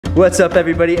What's up,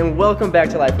 everybody, and welcome back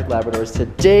to Life with Labradors.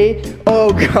 Today,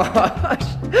 oh gosh,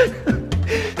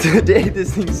 today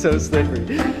this thing's so slippery.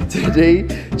 Today,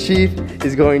 Chief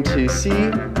is going to see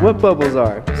what bubbles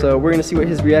are. So we're gonna see what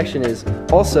his reaction is.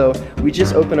 Also, we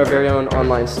just opened our very own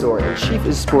online store, and Chief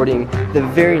is sporting the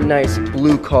very nice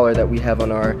blue collar that we have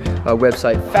on our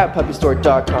website,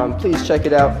 fatpuppystore.com. Please check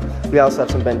it out. We also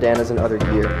have some bandanas and other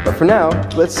gear. But for now,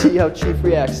 let's see how Chief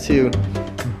reacts to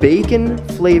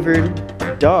bacon-flavored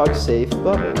dog-safe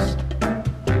bubbles.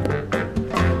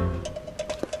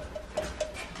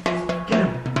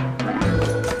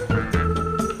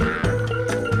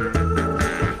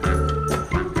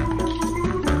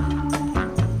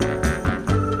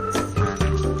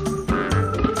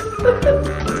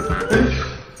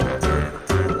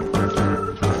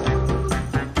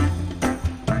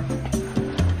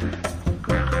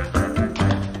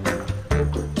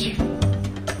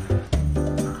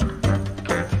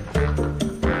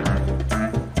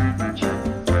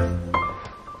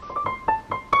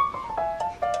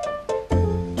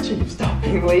 Stop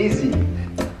being lazy.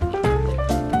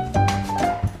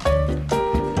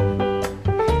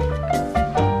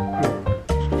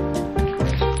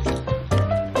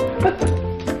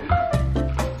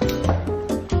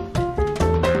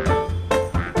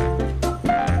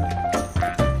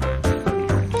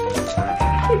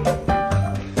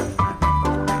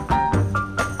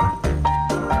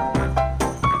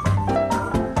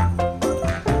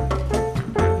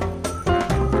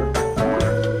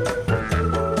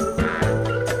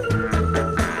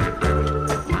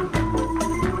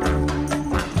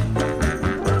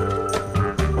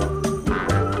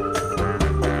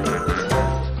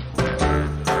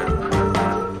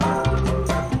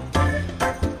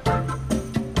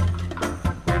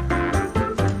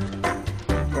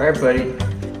 Alright, buddy,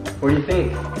 what do you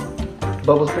think?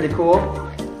 Bubble's pretty cool?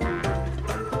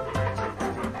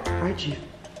 Alright, Chief.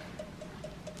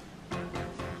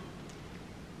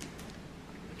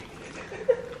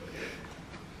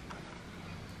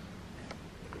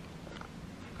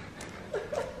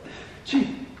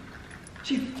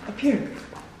 Chief, up here.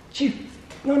 Chief,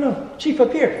 no, Chief,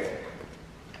 up here.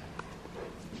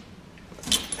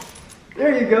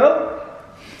 There you go.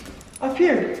 Up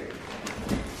here.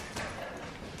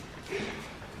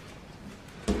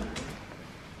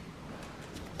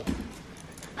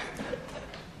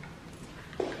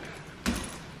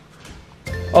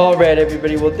 Alright,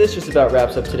 everybody, well, this just about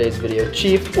wraps up today's video.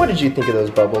 Chief, what did you think of those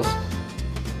bubbles?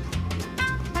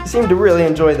 You seemed to really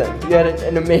enjoy them. You had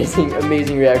an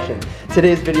amazing reaction.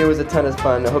 Today's video was a ton of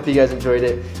fun. I hope you guys enjoyed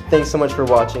it. Thanks so much for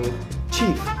watching.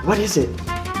 Chief, what is it?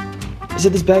 Is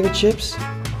it this bag of chips?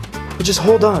 Well, just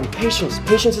hold on. Patience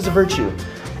is a virtue.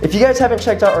 If you guys haven't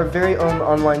checked out our very own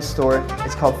online store,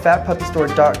 it's called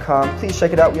fatpuppystore.com. Please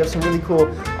check it out. We have some really cool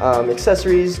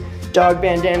accessories, dog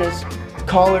bandanas,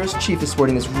 collars. Chief is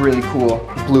sporting this really cool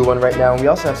blue one right now, and we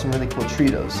also have some really cool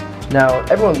Treatos. Now,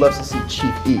 everyone loves to see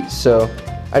Chief eat, so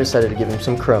I decided to give him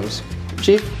some crumbs.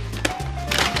 Chief,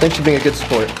 thanks for being a good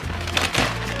sport.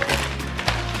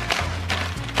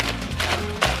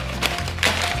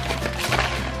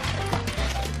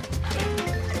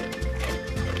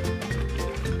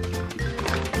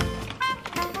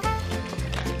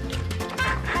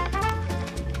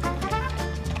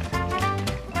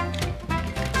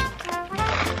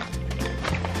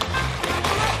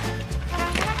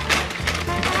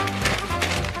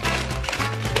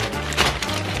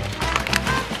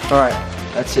 Alright,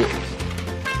 that's it.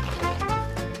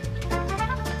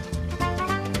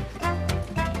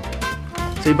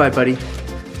 Say bye, buddy.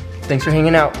 Thanks for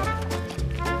hanging out.